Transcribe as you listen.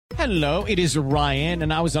Hello, it is Ryan,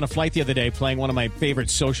 and I was on a flight the other day playing one of my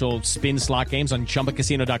favorite social spin slot games on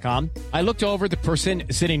ChumbaCasino.com. I looked over at the person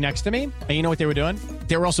sitting next to me, and you know what they were doing?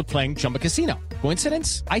 They were also playing Chumba Casino.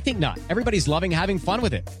 Coincidence? I think not. Everybody's loving having fun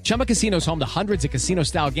with it. Chumba Casino is home to hundreds of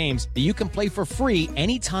casino-style games that you can play for free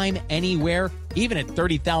anytime, anywhere, even at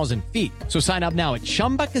 30,000 feet. So sign up now at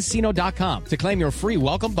ChumbaCasino.com to claim your free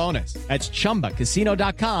welcome bonus. That's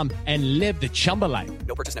ChumbaCasino.com and live the Chumba life.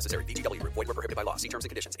 No purchase necessary. VGW. Void where prohibited by law. See terms and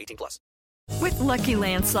conditions. 18+. With Lucky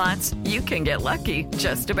Land Slots, you can get lucky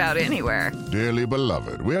just about anywhere. Dearly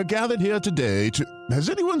beloved, we are gathered here today to... Has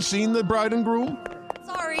anyone seen the bride and groom?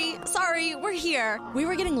 Sorry, we're here. We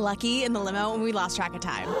were getting lucky in the limo and we lost track of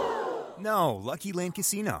time. No, Lucky Land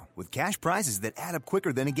Casino, with cash prizes that add up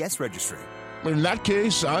quicker than a guest registry. In that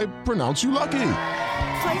case, I pronounce you lucky.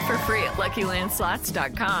 Play for free at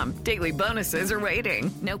LuckyLandSlots.com. Daily bonuses are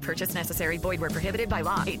waiting. No purchase necessary. Void where prohibited by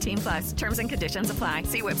law. 18+. Terms and conditions apply.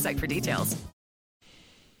 See website for details.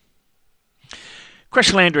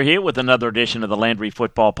 Chris Landry here with another edition of the Landry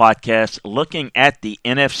Football Podcast, looking at the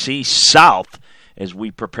NFC South as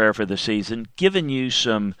we prepare for the season, giving you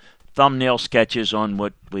some thumbnail sketches on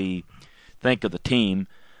what we think of the team.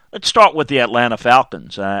 Let's start with the Atlanta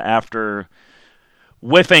Falcons. After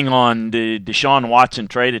whiffing on the Deshaun Watson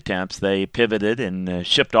trade attempts, they pivoted and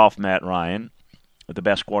shipped off Matt Ryan, the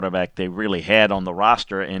best quarterback they really had on the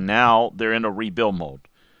roster, and now they're in a rebuild mode.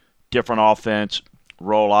 Different offense,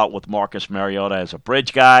 roll out with Marcus Mariota as a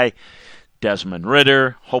bridge guy, Desmond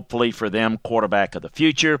Ridder, hopefully for them, quarterback of the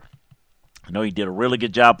future. I know he did a really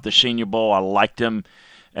good job at the Senior Bowl. I liked him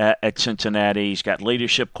at Cincinnati. He's got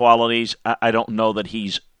leadership qualities. I don't know that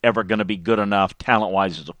he's ever going to be good enough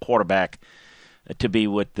talent-wise as a quarterback to be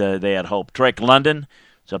what they had hoped. Drake London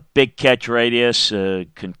is a big catch radius,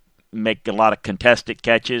 can make a lot of contested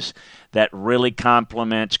catches. That really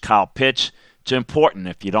complements Kyle Pitts. It's important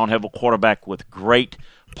if you don't have a quarterback with great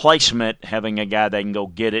placement, having a guy that can go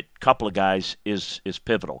get it, a couple of guys, is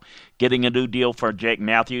pivotal. Getting a new deal for Jake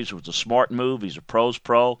Matthews was a smart move. He's a pro's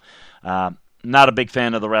pro. Not a big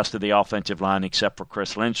fan of the rest of the offensive line except for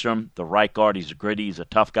Chris Lindstrom. The right guard, he's a gritty, he's a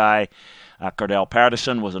tough guy. Cordell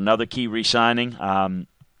Patterson was another key re-signing. The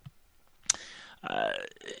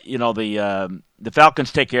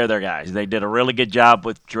Falcons take care of their guys. They did a really good job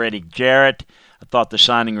with Grady Jarrett. I thought the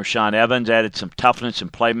signing of Rashaan Evans added some toughness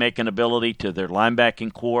and playmaking ability to their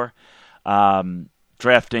linebacking core.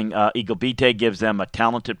 Drafting Igobite gives them a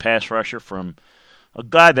talented pass rusher from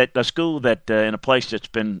a school that in a place that's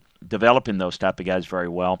been developing those type of guys very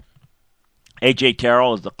well. A.J.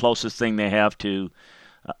 Terrell is the closest thing they have to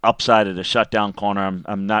upside of the shutdown corner.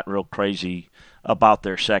 I'm not real crazy about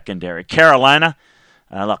their secondary. Carolina,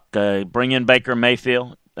 bring in Baker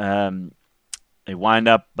Mayfield. They wind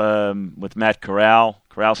up with Matt Corral.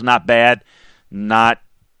 Corral's not bad. Not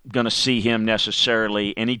going to see him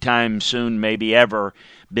necessarily anytime soon, maybe ever,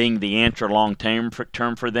 being the answer long-term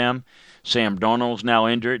for them. Sam Darnold's now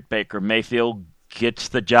injured. Baker Mayfield gets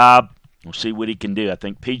the job. We'll see what he can do. I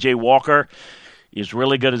think P.J. Walker is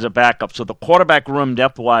really good as a backup. So the quarterback room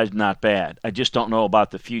depth-wise, not bad. I just don't know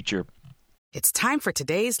about the future. It's time for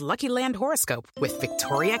today's Lucky Land horoscope with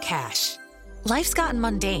Victoria Cash. Life's gotten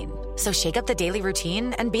mundane, so shake up the daily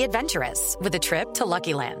routine and be adventurous with a trip to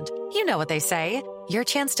Lucky Land. You know what they say, your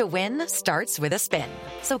chance to win starts with a spin.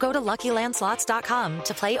 So go to LuckyLandSlots.com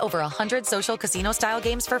to play over 100 social casino-style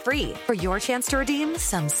games for free for your chance to redeem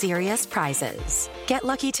some serious prizes. Get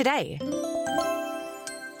lucky today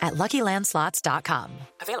at LuckyLandSlots.com.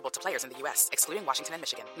 Available to players in the U.S., excluding Washington and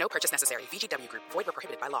Michigan. No purchase necessary. VGW Group. Void where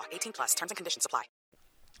prohibited by law. 18+. Terms and conditions apply.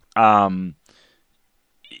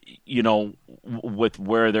 With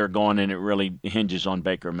where they're going, and it really hinges on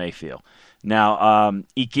Baker Mayfield. Now,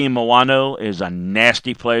 Ikem Ekwonu is a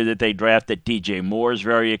nasty player that they drafted. DJ Moore is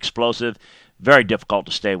very explosive, very difficult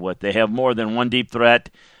to stay with. They have more than one deep threat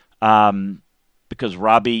because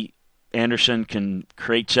Robbie Anderson can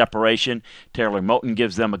create separation. Taylor Moton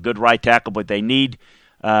gives them a good right tackle, but they need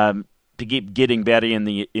to keep getting better in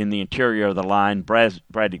the interior of the line.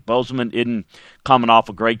 Bradley Bozeman isn't coming off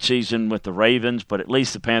a great season with the Ravens, but at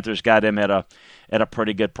least the Panthers got him at a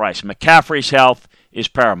pretty good price. McCaffrey's health is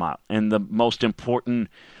paramount and the most important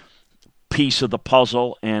piece of the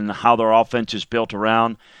puzzle and how their offense is built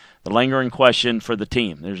around. The lingering question for the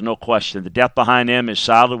team, there's no question. The depth behind him is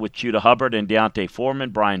solid with Judah Hubbard and Deontay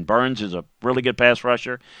Foreman. Brian Burns is a really good pass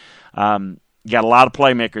rusher. You got a lot of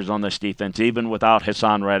playmakers on this defense, even without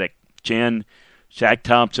Hassan Reddick. Chen, Shaq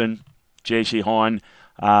Thompson, J.C. Horn.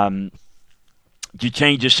 Duchesne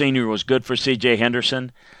Sr. was good for C.J.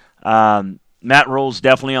 Henderson. Matt Rule's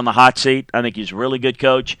definitely on the hot seat. I think he's a really good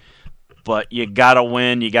coach. But you got to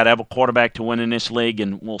win. You got to have a quarterback to win in this league,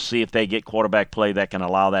 and we'll see if they get quarterback play that can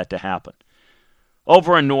allow that to happen.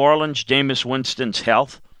 Over in New Orleans, Jameis Winston's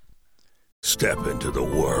health. Step into the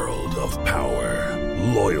world of power,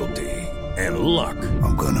 loyalty, and luck.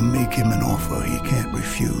 I'm going to make him an offer he can't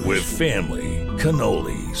refuse. With family,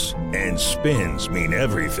 cannolis, and spins mean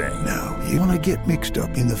everything. Now, you want to get mixed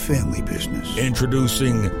up in the family business.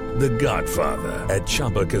 Introducing The Godfather at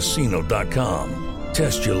ChumbaCasino.com.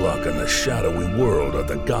 Test your luck in the shadowy world of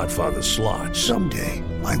The Godfather slot. Someday,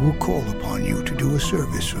 I will call upon you to do a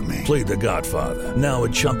service for me. Play The Godfather, now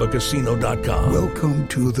at ChumbaCasino.com. Welcome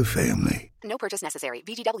to the family. No purchase necessary.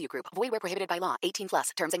 VGW Group. Void where prohibited by law.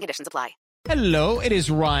 18+. Terms and conditions apply. Hello, it is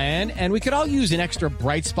Ryan, and we could all use an extra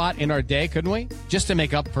bright spot in our day, couldn't we? Just to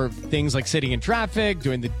make up for things like sitting in traffic,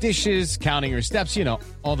 doing the dishes, counting your steps,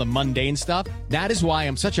 all the mundane stuff. That is why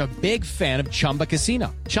I'm such a big fan of Chumba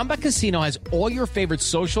Casino. Chumba Casino has all your favorite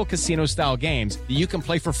social casino-style games that you can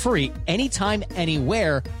play for free anytime,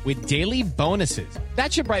 anywhere with daily bonuses.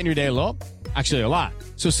 That should brighten your day a little. Actually, a lot.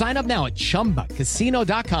 So sign up now at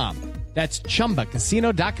ChumbaCasino.com. That's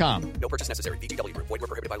ChumbaCasino.com. No purchase necessary. VGW Group. Void where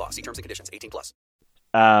prohibited by law. See terms and conditions.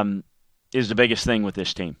 18+. Is the biggest thing with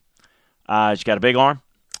this team. He's got a big arm.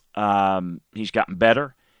 He's gotten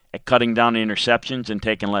better at cutting down the interceptions and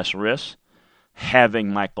taking less risks.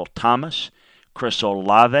 Having Michael Thomas, Chris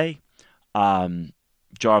Olave,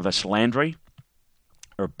 Jarvis Landry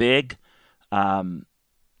are big.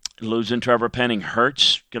 Losing Trevor Penning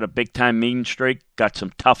hurts. Got a big-time mean streak. Got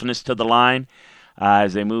some toughness to the line.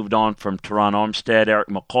 As they moved on from Teron Armstead, Eric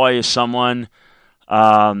McCoy is someone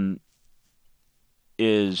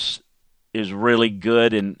is really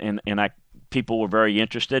good, and people were very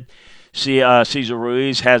interested. Cesar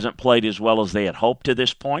Ruiz hasn't played as well as they had hoped to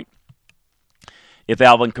this point. If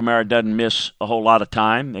Alvin Kamara doesn't miss a whole lot of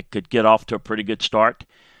time, it could get off to a pretty good start.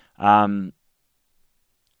 I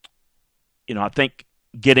think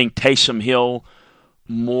getting Taysom Hill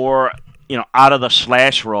more out of the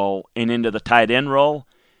slash role and into the tight end role,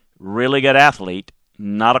 really good athlete,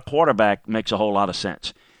 not a quarterback, makes a whole lot of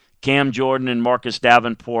sense. Cam Jordan and Marcus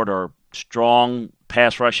Davenport are strong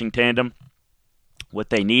pass rushing tandem. What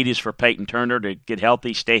they need is for Peyton Turner to get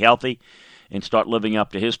healthy, stay healthy, and start living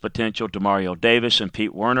up to his potential. Demario Davis and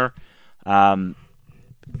Pete Werner.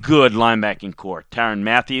 Good linebacking core. Tyrann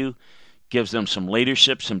Mathieu gives them some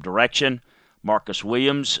leadership, some direction. Marcus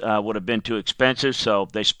Williams would have been too expensive, so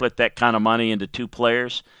they split that kind of money into two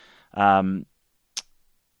players, Mathieu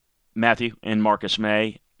and Marcus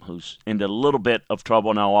May, who's into a little bit of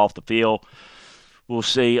trouble now off the field. We'll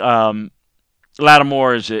see.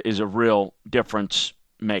 Lattimore is a real difference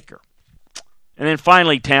maker. And then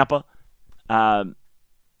finally, Tampa. Tom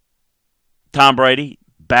Brady,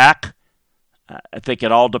 back. I think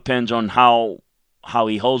it all depends on how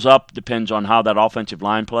he holds up, depends on how that offensive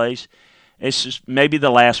line plays. It's just maybe the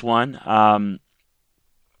last one.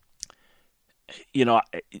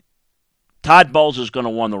 Todd Bowles is going to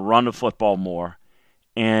want to run the football more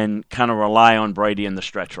and kind of rely on Brady in the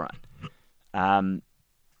stretch run.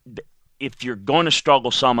 If you're going to struggle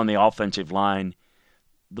some on the offensive line,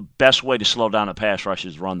 the best way to slow down a pass rush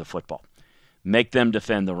is run the football. Make them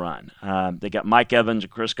defend the run. They got Mike Evans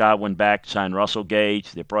and Chris Godwin back, signed Russell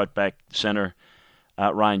Gage. They brought back center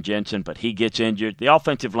Ryan Jensen, but he gets injured. The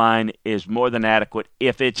offensive line is more than adequate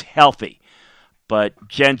if it's healthy, but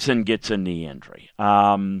Jensen gets a knee injury.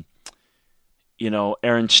 Aaron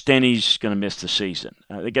Stinney's going to miss the season.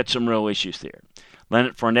 They got some real issues there.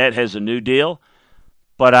 Leonard Fournette has a new deal,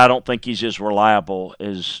 but I don't think he's as reliable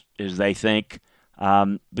as they think.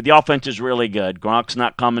 But the offense is really good. Gronk's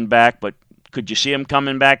not coming back, but could you see him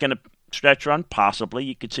coming back in a stretch run? Possibly.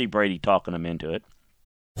 You could see Brady talking him into it.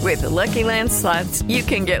 With the Lucky Land Slots, you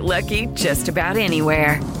can get lucky just about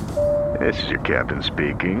anywhere. This is your captain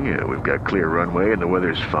speaking. We've got clear runway and the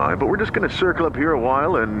weather's fine, but we're just going to circle up here a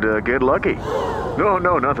while and get lucky.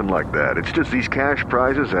 No, nothing like that. It's just these cash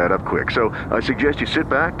prizes add up quick. So I suggest you sit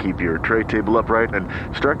back, keep your tray table upright, and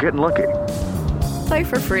start getting lucky. Play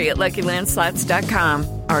for free at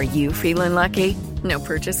LuckyLandSlots.com. Are you feeling lucky? No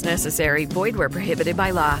purchase necessary. Void where prohibited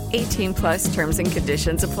by law. 18+ terms and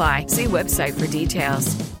conditions apply. See website for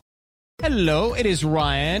details. Hello, it is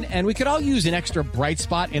Ryan, and we could all use an extra bright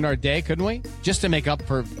spot in our day, couldn't we? Just to make up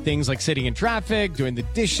for things like sitting in traffic, doing the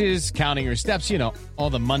dishes, counting your steps,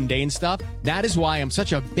 all the mundane stuff. That is why I'm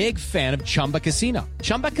such a big fan of Chumba Casino.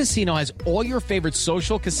 Chumba Casino has all your favorite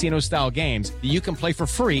social casino-style games that you can play for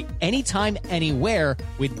free anytime, anywhere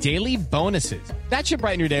with daily bonuses. That should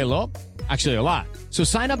brighten your day a little. Actually, a lot. So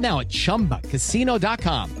sign up now at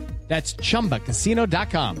ChumbaCasino.com. That's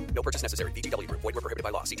ChumbaCasino.com. No purchase necessary. VGW Group. Void where prohibited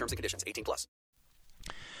by law. See terms and conditions. 18+.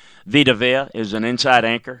 Vita Vea is an inside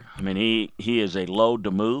anchor. I mean, he is a load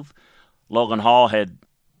to move. Logan Hall had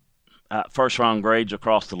first-round grades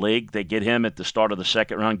across the league. They get him at the start of the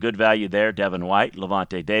second round. Good value there. Devin White,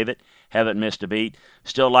 Levante David, haven't missed a beat.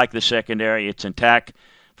 Still like the secondary. It's intact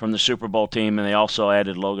from the Super Bowl team, and they also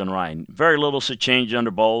added Logan Ryan. Very little to change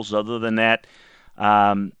under Bowles. Other than that,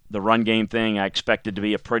 the run game thing, I expected to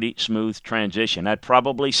be a pretty smooth transition. I'd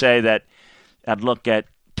probably say that I'd look at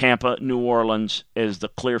Tampa, New Orleans as the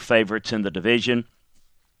clear favorites in the division.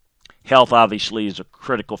 Health obviously is a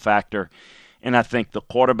critical factor, and I think the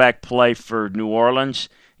quarterback play for New Orleans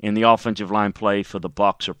and the offensive line play for the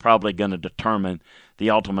Bucs are probably going to determine the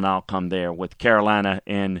ultimate outcome there, with Carolina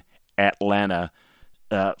and Atlanta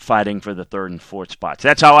fighting for the third and fourth spots.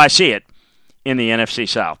 That's how I see it in the NFC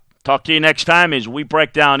South. Talk to you next time as we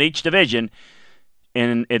break down each division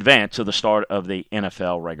in advance of the start of the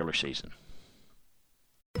NFL regular season.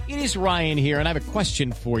 It is Ryan here, and I have a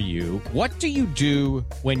question for you. What do you do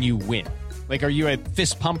when you win? Like, are you a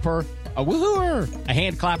fist pumper, a woohooer, a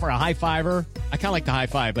hand clapper, a high fiver? I kind of like the high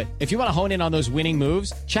five, but if you want to hone in on those winning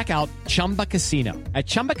moves, check out Chumba Casino. At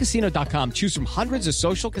ChumbaCasino.com, choose from hundreds of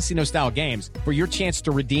social casino-style games for your chance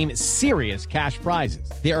to redeem serious cash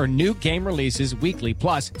prizes. There are new game releases weekly,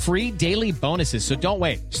 plus free daily bonuses, so don't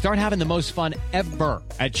wait. Start having the most fun ever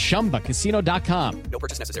at ChumbaCasino.com. No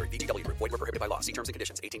purchase necessary. VGW Group. Void where prohibited by law. See terms and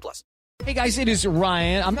conditions. 18+. Hey guys, it is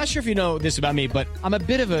Ryan. I'm not sure if you know this about me, but I'm a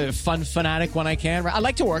bit of a fun fanatic when I can. I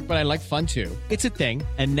like to work, but I like fun too. It's a thing.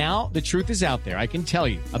 And now the truth is out there. I can tell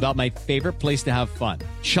you about my favorite place to have fun.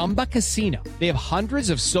 Chumba Casino. They have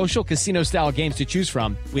hundreds of social casino style games to choose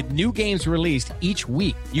from, with new games released each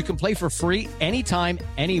week. You can play for free anytime,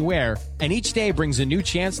 anywhere, and each day brings a new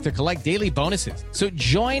chance to collect daily bonuses. So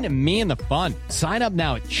join me in the fun. Sign up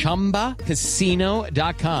now at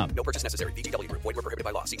ChumbaCasino.com. No purchase necessary. VGW Group. Void where prohibited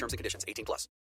by law. See terms and conditions. 18+.